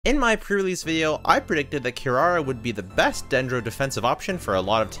In my pre-release video, I predicted that Kirara would be the best Dendro defensive option for a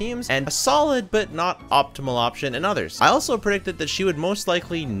lot of teams, and a solid but not optimal option in others. I also predicted that she would most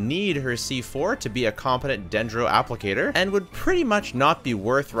likely need her C4 to be a competent Dendro applicator, and would pretty much not be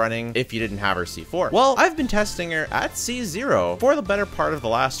worth running if you didn't have her C4. Well, I've been testing her at C0 for the better part of the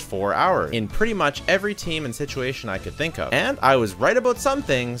last 4 hours, in pretty much every team and situation I could think of. And I was right about some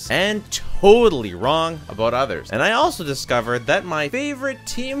things, and totally wrong about others. And I also discovered that my favorite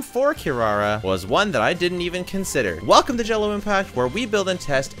team for Kirara was one that I didn't even consider. Welcome to Jello Impact, where we build and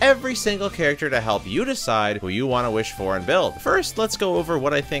test every single character to help you decide who you want to wish for and build. First, let's go over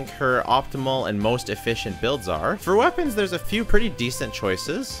what I think her optimal and most efficient builds are. For weapons, there's a few pretty decent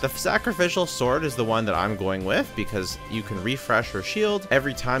choices. The Sacrificial Sword is the one that I'm going with because you can refresh her shield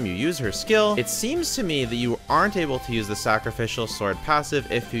every time you use her skill. It seems to me that you aren't able to use the Sacrificial Sword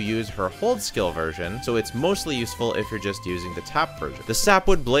passive if you use her hold skill version, so it's mostly useful if you're just using the tap version. The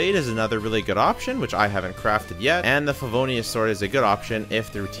Sapwood Blade is another really good option, which I haven't crafted yet, and the Favonius Sword is a good option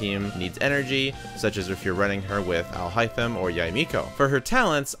if the team needs energy, such as if you're running her with Alhaitham or Yaimiko. For her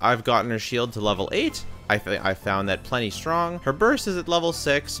talents, I've gotten her shield to level 8. I found that plenty strong. Her burst is at level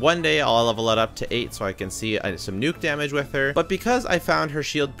 6. One day I'll level it up to 8 so I can see some nuke damage with her. But because I found her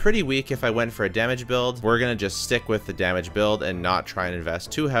shield pretty weak if I went for a damage build, we're gonna just stick with the damage build and not try and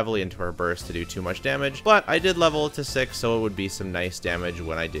invest too heavily into her burst to do too much damage. But I did level it to 6, so it would be some nice damage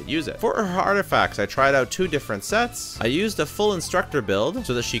when I did use it. For her artifacts, I tried out 2 different sets. I used a full instructor build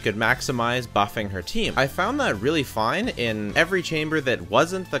so that she could maximize buffing her team. I found that really fine in every chamber that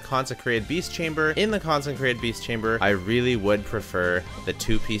wasn't the Consecrated Beast chamber. In the Consecrated Beast chamber, I really would prefer the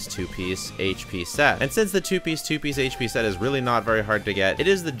 2-piece HP set. And since the 2-piece HP set is really not very hard to get, it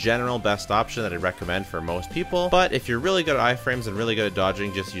is the general best option that I'd recommend for most people. But if you're really good at iframes and really good at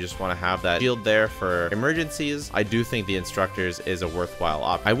dodging, you just want to have that shield there for emergencies, I do think the instructors is a worthwhile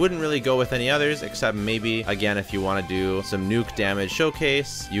option. I wouldn't really go with any others, except maybe, again, if you want to do some nuke damage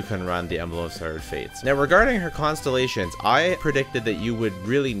showcase, you can run the Emblem of Sacred Fates. Now, regarding her constellations, I predicted that you would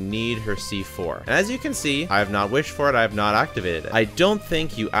really need her C4. And as you can see, I have not wished for it, I have not activated it. I don't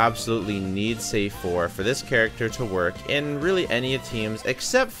think you absolutely need Save 4 for this character to work in really any teams,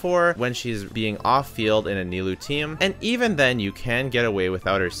 except for when she's being off-field in a Nilou team, and even then you can get away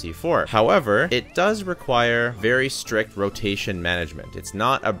without her C4. However, it does require very strict rotation management. It's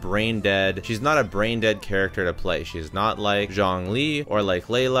not a brain-dead, she's not a brain-dead character to play. She's not like Zhongli or like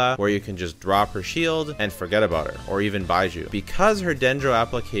Layla, where you can just drop her shield and forget about her, or even Baizhu. Because her Dendro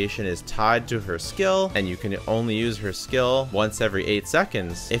application is tied to her skill, and you can only use her skill once every 8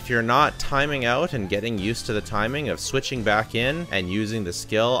 seconds. If you're not timing out and getting used to the timing of switching back in and using the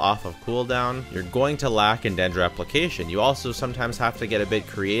skill off of cooldown, you're going to lack in Dendro application. You also sometimes have to get a bit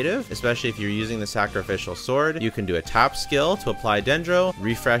creative, especially if you're using the Sacrificial Sword. You can do a tap skill to apply Dendro,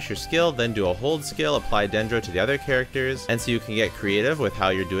 refresh your skill, then do a hold skill, apply Dendro to the other characters, and so you can get creative with how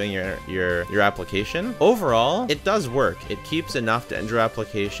you're doing your application. Overall, it does work. It keeps enough Dendro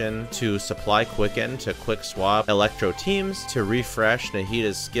application to supply Quicken to quick swap Electro teams, to refresh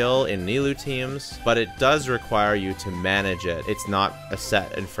Nahida's skill in Nilou teams, but it does require you to manage it. It's not a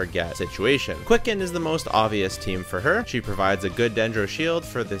set and forget situation. Quicken is the most obvious team for her. She provides a good Dendro shield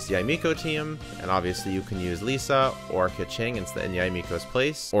for this Yaimiko team, and obviously you can use Lisa or Keqing in Yaimiko's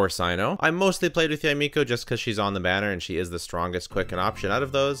place, or Sino. I mostly played with Yaimiko just because she's on the banner and she is the strongest Quicken option out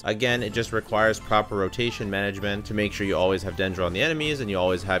of those. Again, it just requires proper rotation management to make sure you always have Dendro on the enemies and you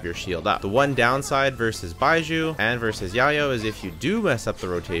always have your shield up. The one downside versus Baizhu and versus Yao Yao is if you do mess up the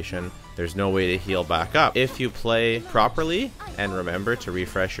rotation, there's no way to heal back up. If you play properly and remember to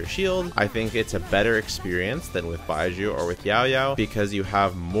refresh your shield, I think it's a better experience than with Baizhu or with Yao Yao because you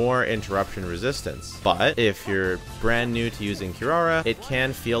have more interruption resistance. But if you're brand new to using Kirara, it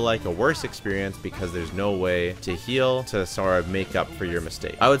can feel like a worse experience because there's no way to heal to sort of make up for your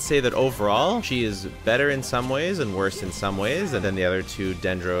mistake. I would say that overall, she is better in some ways and worse in some ways than the other 2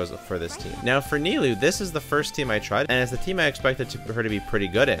 Dendros for this team. Now for Nilou, this is the first team I tried, and it's the team I expected her to be pretty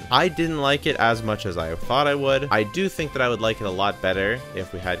good in. I didn't like it as much as I thought I would. I do think that I would like it a lot better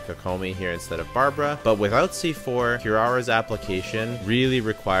if we had Kokomi here instead of Barbara, but without C4, Kirara's application really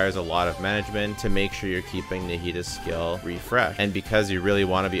requires a lot of management to make sure you're keeping Nahida's skill refreshed. And because you really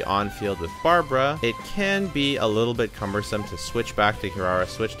want to be on field with Barbara, it can be a little bit cumbersome to switch back to Kirara,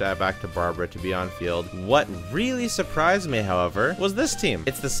 switch back to Barbara to be on field. What really surprised me, however, was this team.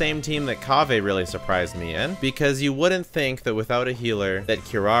 It's the same team that Kaveh really surprised me in, because you wouldn't think that without a healer that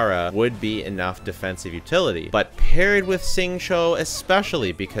Kirara Kirara would be enough defensive utility, but paired with Xingqiu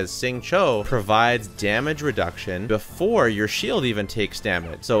especially, because Xingqiu provides damage reduction before your shield even takes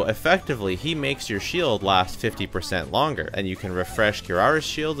damage. So effectively, he makes your shield last 50% longer, and you can refresh Kirara's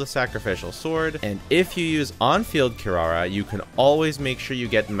shield with Sacrificial Sword, and if you use on-field Kirara, you can always make sure you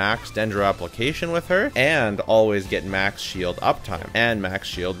get max Dendro application with her, and always get max shield uptime, and max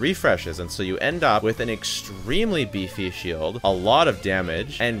shield refreshes, and so you end up with an extremely beefy shield, a lot of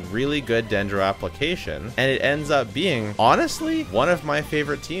damage, and really good Dendro application, and it ends up being, honestly, one of my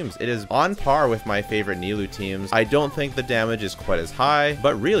favorite teams. It is on par with my favorite Nilou teams. I don't think the damage is quite as high,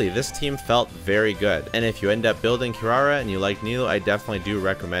 but really, this team felt very good, and if you end up building Kirara and you like Nilou, I definitely do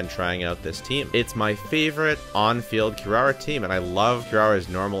recommend trying out this team. It's my favorite on-field Kirara team, and I love Kirara's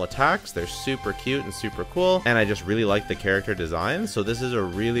normal attacks. They're super cute and super cool, and I just really like the character design, so this is a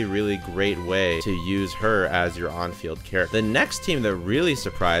really great way to use her as your on-field character. The next team that really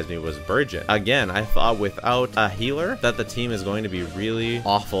surprised me was Burgeon. Again, I thought without a healer that the team is going to be really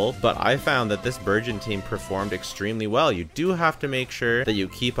awful, but I found that this Burgeon team performed extremely well. You do have to make sure that you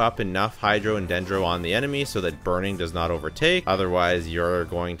keep up enough Hydro and Dendro on the enemy so that burning does not overtake, otherwise you're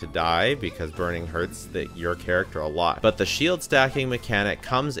going to die because burning hurts your character a lot. But the shield stacking mechanic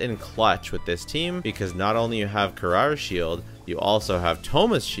comes in clutch with this team, because not only you have Kirara's shield, you also have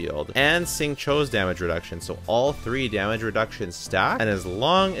Thoma's shield and Xingqiu's damage reduction, so all three damage reductions stack, and as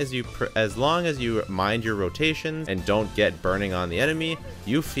long as you mind your rotations and don't get burning on the enemy,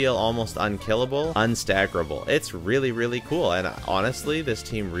 you feel almost unkillable, unstaggerable. It's really cool, and honestly, this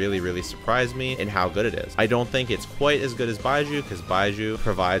team really surprised me in how good it is. I don't think it's quite as good as Baizhu, because Baizhu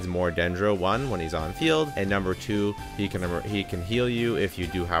provides more Dendro, one, when he's on field, and number two, he can heal you if you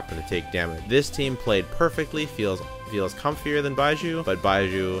do happen to take damage. This team played perfectly, feels comfier than Baizhu, but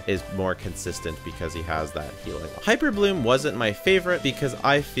Baizhu is more consistent because he has that healing. Hyper Bloom wasn't my favorite because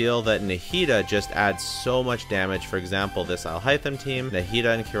I feel that Nahida just adds so much damage. For example, this Alhaitham team,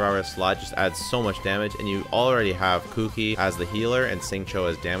 Nahida and Kirara slot just adds so much damage, and you already have Kuki as the healer and Xingqiu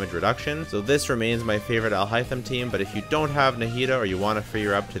as damage reduction. So this remains my favorite Alhaitham team, but if you don't have Nahida or you want to free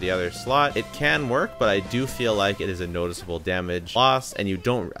her up to the other slot, it can work, but I do feel like it is a noticeable damage loss, and you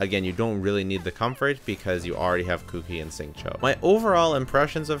don't really need the comfort because you already have Kuki and Xingqiu. My overall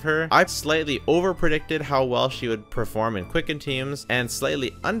impressions of her, I slightly over-predicted how well she would perform in Quicken teams, and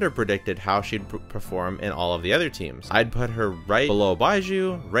slightly under-predicted how she'd perform in all of the other teams. I'd put her right below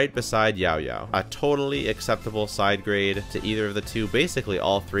Baizhu, right beside Yao Yao. A totally acceptable side grade to either of the two. Basically,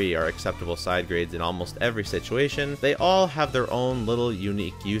 all three are acceptable side grades in almost every situation. They all have their own little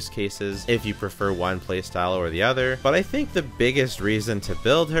unique use cases if you prefer one playstyle or the other, but I think the biggest reason to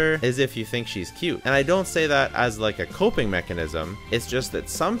build her is if you think she's cute. And I don't say that as like a coping mechanism, it's just that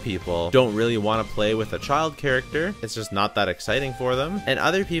some people don't really want to play with a child character, it's just not that exciting for them, and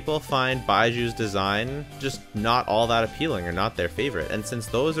other people find Baiju's design just not all that appealing or not their favorite. And since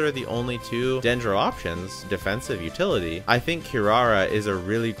those are the only two Dendro options, defensive utility, I think Kirara is a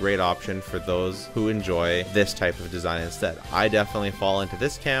really great option for those who enjoy this type of design instead. I definitely fall into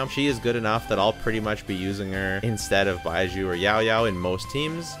this camp. She is good enough that I'll pretty much be using her instead of Baizhu or Yao Yao in most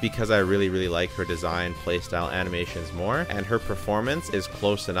teams, because I really like her design, playstyle, animations more, and her performance is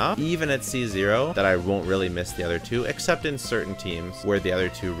close enough, even at C0, that I won't really miss the other two, except in certain teams where the other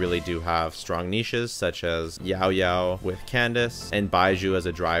two really do have strong niches, such as Yao Yao with Candace and Baizhu as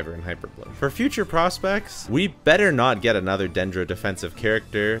a driver in Hyper Bloom. For future prospects, we better not get another Dendro defensive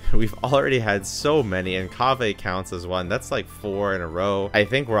character. We've already had so many, and Kaveh counts as one. That's like 4 in a row. I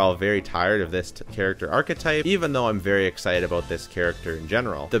think we're all very tired of this character archetype, even though I'm very excited about this character in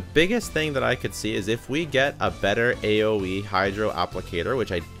general. The biggest thing that I could see is if we get a better AoE Hydro applicator,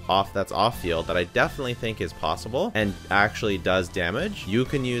 which that's off field, that I definitely think is possible and actually does damage. You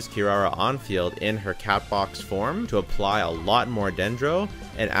can use Kirara on field in her Catbox form to apply a lot more Dendro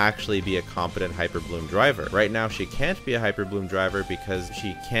and actually be a competent Hyper Bloom driver. Right now she can't be a Hyper Bloom driver because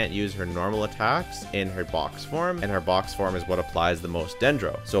she can't use her normal attacks in her box form, and her box form is what applies the most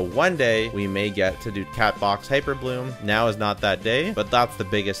Dendro. So one day we may get to do Catbox Hyper Bloom. Now is not that day, but that's the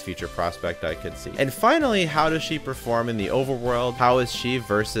biggest future prospect I could see. And finally, how does she perform in the overworld? How is she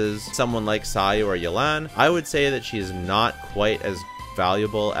versus someone like Sayu or Yelan? I would say that she is not quite as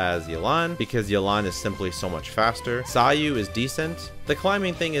valuable as Yelan, because Yelan is simply so much faster. Sayu is decent. The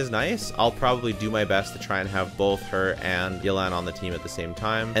climbing thing is nice. I'll probably do my best to try and have both her and Yelan on the team at the same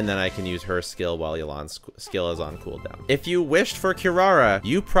time, and then I can use her skill while Yelan's skill is on cooldown. If you wished for Kirara,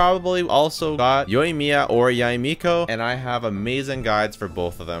 you probably also got Yoimiya or Yaimiko, and I have amazing guides for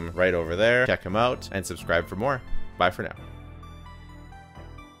both of them right over there. Check them out and subscribe for more. Bye for now.